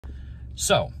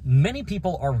So many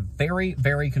people are very,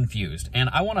 very confused, and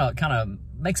I want to kind of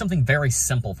make something very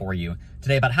simple for you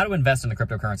today about how to invest in the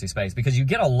cryptocurrency space, because you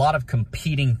get a lot of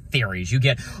competing theories. You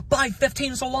get, buy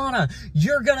 15 Solana,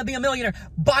 you're going to be a millionaire.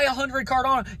 Buy 100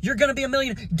 Cardano, you're going to be a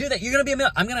millionaire. Do that, you're going to be a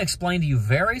millionaire. I'm going to explain to you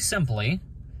very simply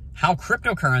how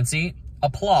cryptocurrency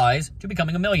applies to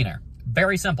becoming a millionaire.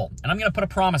 Very simple. And I'm going to put a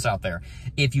promise out there.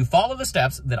 If you follow the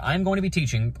steps that I'm going to be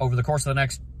teaching over the course of the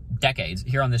next decades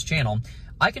here on this channel,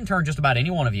 I can turn just about any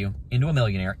one of you into a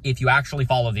millionaire if you actually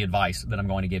follow the advice that I'm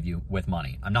going to give you with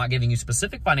money. I'm not giving you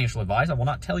specific financial advice. I will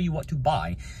not tell you what to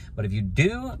buy. But if you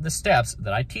do the steps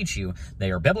that I teach you, they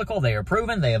are biblical, they are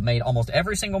proven, they have made almost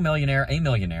every single millionaire a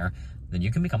millionaire, then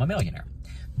you can become a millionaire.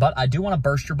 But I do want to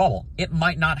burst your bubble. It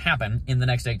might not happen in the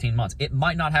next 18 months. It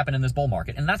might not happen in this bull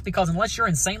market. And that's because unless you're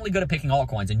insanely good at picking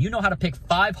altcoins and you know how to pick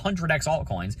 500x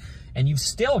altcoins and you've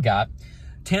still got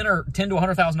 $10 to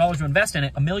 $100,000 to invest in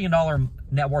it, $1 million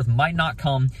net worth might not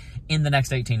come in the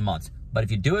next 18 months. But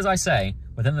if you do as I say,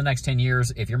 within the next 10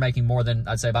 years, if you're making more than,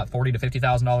 I'd say, about $40,000 to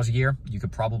 $50,000 a year, you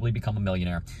could probably become a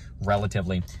millionaire.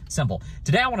 Relatively simple.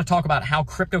 Today, I want to talk about how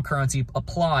cryptocurrency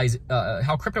applies,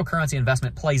 how cryptocurrency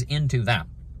investment plays into that.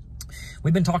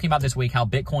 We've been talking about this week how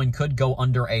Bitcoin could go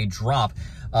under a drop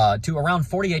to around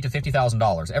 $48,000 to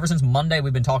 $50,000. Ever since Monday,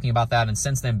 we've been talking about that, and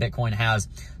since then, Bitcoin has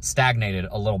stagnated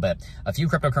a little bit. A few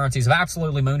cryptocurrencies have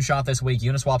absolutely moonshot this week.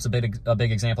 Uniswap's a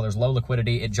big example. There's low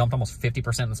liquidity. It jumped almost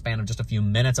 50% in the span of just a few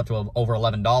minutes, up to over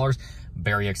 $11.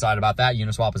 Very excited about that.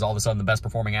 Uniswap is all of a sudden the best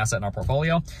performing asset in our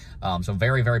portfolio. So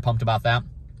very, very pumped about that.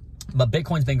 But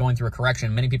Bitcoin's been going through a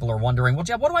correction. Many people are wondering, well,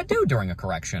 Jeb, what do I do during a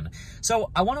correction?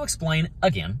 So I want to explain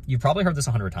again. You've probably heard this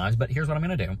 100 times, but here's what I'm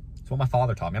going to do. It's what my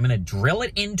father taught me. I'm going to drill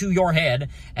it into your head,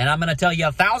 and I'm going to tell you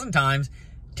 1,000 times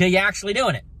till you're actually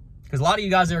doing it. Because a lot of you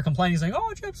guys are complaining, saying,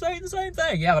 oh, Jeb's saying the same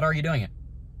thing. Yeah, but are you doing it?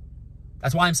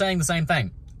 That's why I'm saying the same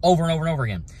thing over and over and over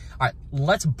again. All right,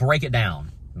 let's break it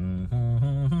down.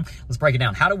 Let's break it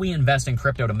down. How do we invest in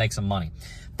crypto to make some money?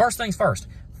 First things first,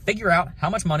 figure out how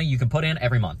much money you can put in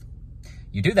every month.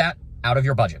 You do that out of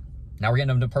your budget. Now we're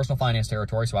getting into personal finance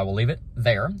territory, so I will leave it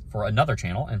there for another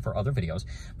channel and for other videos.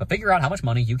 But figure out how much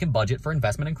money you can budget for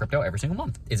investment in crypto every single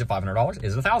month. Is it $500?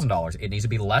 Is it $1,000? It needs to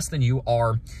be less than you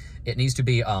are. It needs to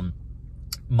be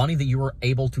money that you are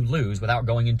able to lose without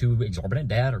going into exorbitant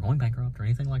debt or going bankrupt or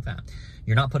anything like that.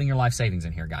 You're not putting your life savings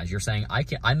in here, guys. You're saying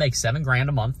I make $7,000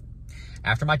 a month.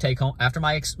 After my take home, after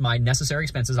my necessary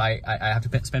expenses, I have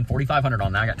to spend $4,500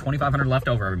 on that. I got $2,500 left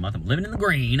over every month. I'm living in the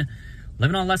green.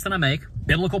 Living on less than I make.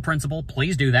 Biblical principle.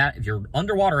 Please do that. If you're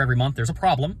underwater every month, there's a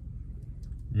problem.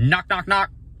 Knock, knock, knock.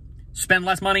 Spend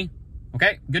less money.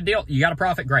 Okay, good deal. You got a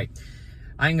profit. Great.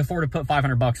 I can afford to put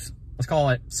 $500, let's call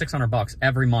it $600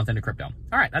 every month into crypto.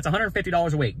 All right, that's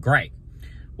 $150 a week. Great.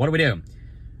 What do?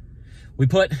 We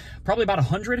put probably about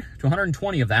 100 to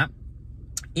 120 of that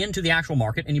into the actual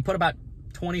market, and you put about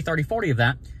 20, 30, 40 of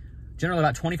that, generally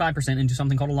about 25% into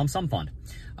something called a lump sum fund.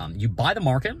 You buy the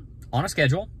market on a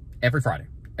schedule every Friday,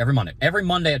 every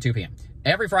Monday at 2 p.m.,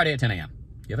 every Friday at 10 a.m.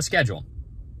 You have a schedule.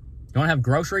 You want to have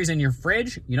groceries in your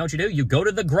fridge? You know what you do? You go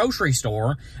to the grocery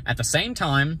store at the same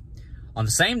time, on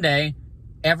the same day,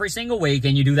 every single week,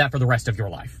 and you do that for the rest of your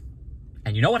life.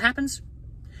 And you know what happens?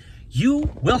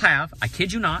 You will have, I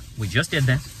kid you not, we just did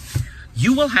this.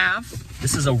 You will have,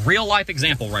 this is a real life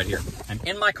example right here. I'm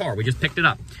in my car. We just picked it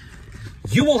up.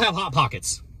 You will have Hot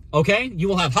Pockets. Okay? You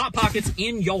will have Hot Pockets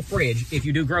in your fridge if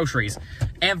you do groceries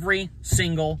every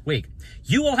single week.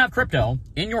 You will have crypto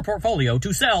in your portfolio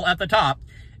to sell at the top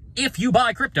if you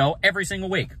buy crypto every single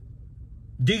week.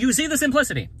 Do you see the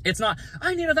simplicity? It's not,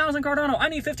 I need 1,000 Cardano, I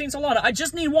need 15 Solana, I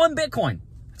just need 1 Bitcoin.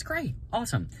 That's great.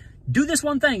 Awesome. Do this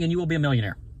one thing and you will be a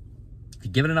millionaire. If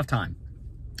you give it enough time.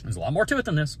 There's a lot more to it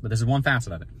than this, but this is one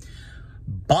facet of it.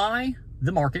 Buy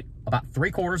the market, about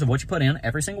 3/4 of what you put in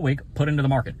every single week, put into the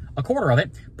market. 1/4 of it,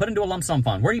 put into a lump sum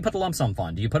fund. Where do you put the lump sum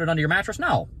fund? Do you put it under your mattress?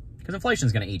 No, because inflation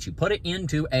is going to eat you. Put it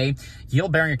into a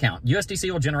yield-bearing account.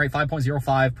 USDC will generate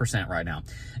 5.05% right now.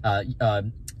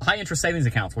 High interest savings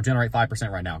accounts will generate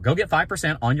 5% right now. Go get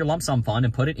 5% on your lump sum fund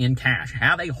and put it in cash.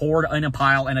 Have a hoard in a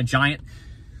pile and a giant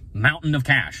mountain of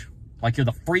cash. Like you're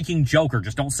the freaking Joker.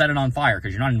 Just don't set it on fire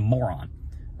because you're not a moron.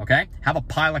 Okay? Have a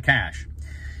pile of cash.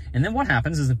 And then what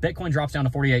happens is if Bitcoin drops down to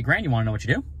 48 grand, you want to know what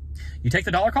you do? You take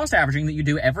the dollar cost averaging that you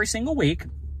do every single week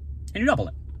and you double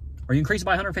it. Or you increase it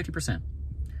by 150%.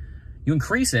 You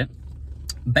increase it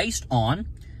based on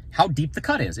how deep the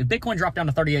cut is. If Bitcoin dropped down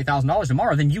to $38,000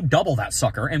 tomorrow, then you double that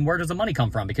sucker. And where does the money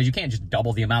come from? Because you can't just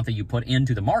double the amount that you put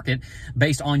into the market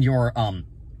based on your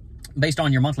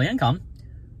monthly income.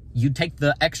 You take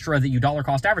the extra that you dollar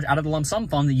cost average out of the lump sum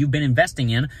fund that you've been investing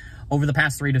in over the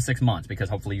past 3 to 6 months, because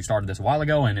hopefully you started this a while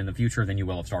ago, and in the future, then you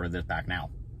will have started this back now,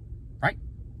 right?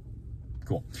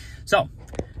 Cool. So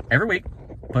every week,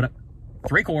 put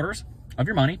 3/4 of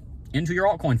your money into your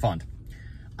altcoin fund.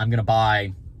 I'm going to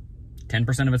buy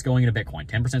 10% of it's going into Bitcoin,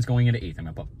 10% is going into ETH. I'm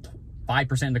going to put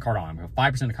 5% into Cardano. I'm going to put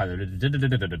 5% into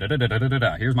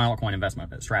Cardano. Here's my altcoin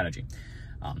investment strategy.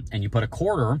 And you put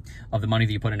 1/4 of the money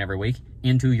that you put in every week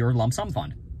into your lump sum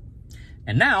fund.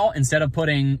 And now, instead of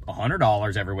putting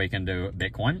 $100 every week into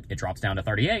Bitcoin, it drops down to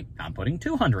 38. I'm putting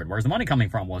 200. Where's the money coming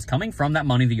from? Well, it's coming from that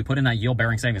money that you put in that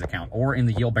yield-bearing savings account, or in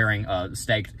the yield-bearing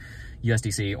staked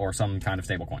USDC or some kind of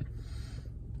stablecoin.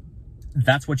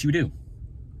 That's what you do.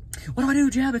 What do I do,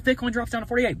 Jeb, if Bitcoin drops down to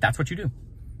 48? That's what you do.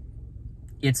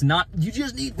 It's not, you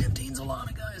just need 15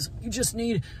 Solana, guys. You just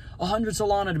need 100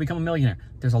 Solana to become a millionaire.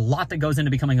 There's a lot that goes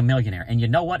into becoming a millionaire. And you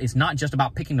know what? It's not just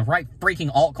about picking the right freaking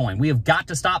altcoin. We have got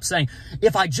to stop saying,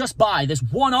 if I just buy this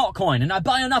one altcoin and I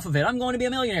buy enough of it, I'm going to be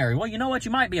a millionaire. Well, you know what?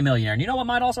 You might be a millionaire. And you know what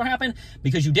might also happen?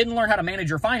 Because you didn't learn how to manage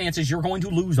your finances, you're going to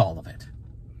lose all of it.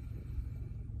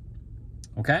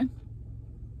 Okay?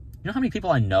 You know how many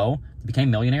people I know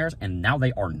became millionaires and now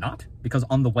they are not? Because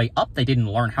on the way up, they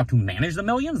didn't learn how to manage the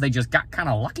millions. They just got kind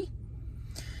of lucky.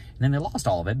 And then they lost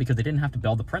all of it because they didn't have to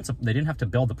build the principle. They didn't have to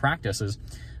build the practices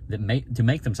that to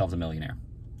make themselves a millionaire.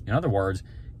 In other words,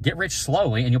 get rich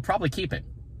slowly and you'll probably keep it.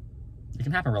 It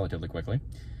can happen relatively quickly.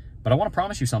 But I want to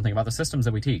promise you something about the systems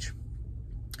that we teach.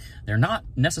 They're not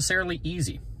necessarily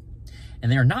easy.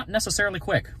 And they are not necessarily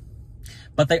quick.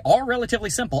 But they are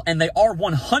relatively simple and they are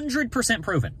 100%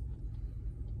 proven.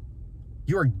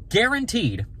 You are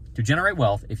guaranteed to generate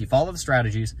wealth if you follow the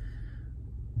strategies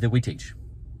that we teach.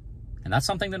 And that's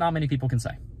something that not many people can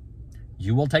say.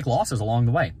 You will take losses along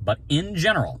the way, but in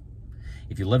general,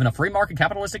 if you live in a free market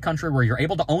capitalistic country where you're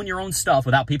able to own your own stuff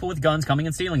without people with guns coming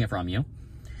and stealing it from you,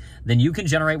 then you can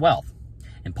generate wealth.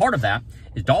 And part of that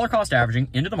is dollar cost averaging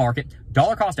into the market,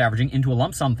 dollar cost averaging into a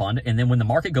lump sum fund, and then when the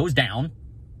market goes down,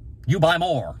 you buy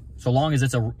more. So long as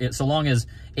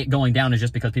it going down is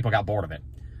just because people got bored of it.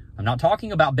 I'm not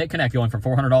talking about BitConnect going from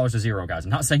 $400 to zero, guys. I'm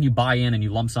not saying you buy in and you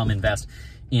lump sum invest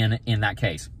in that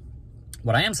case.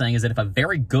 What I am saying is that if a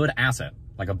very good asset,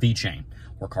 like a VeChain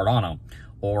or Cardano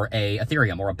or a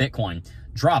Ethereum or a Bitcoin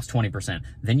drops 20%,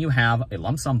 then you have a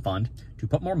lump sum fund to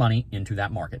put more money into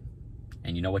that market.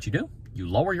 And you know what you do? You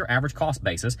lower your average cost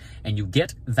basis and you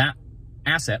get that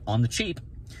asset on the cheap.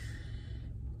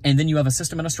 And then you have a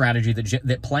system and a strategy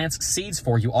that plants seeds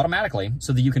for you automatically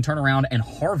so that you can turn around and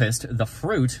harvest the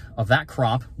fruit of that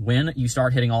crop when you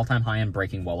start hitting all-time high and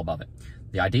breaking well above it.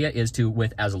 The idea is to,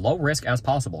 with as low risk as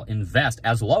possible, invest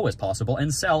as low as possible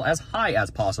and sell as high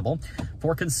as possible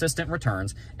for consistent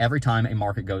returns every time a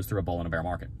market goes through a bull and a bear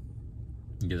market.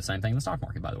 You do the same thing in the stock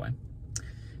market, by the way. If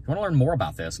you want to learn more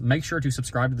about this, make sure to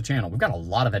subscribe to the channel. We've got a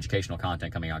lot of educational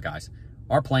content coming out, guys.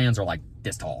 Our plans are like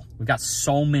this tall. We've got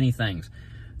so many things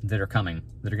that are coming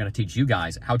that are going to teach you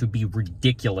guys how to be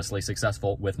ridiculously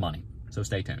successful with money. So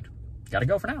stay tuned. Got to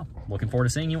go for now. Looking forward to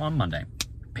seeing you on Monday.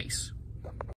 Peace.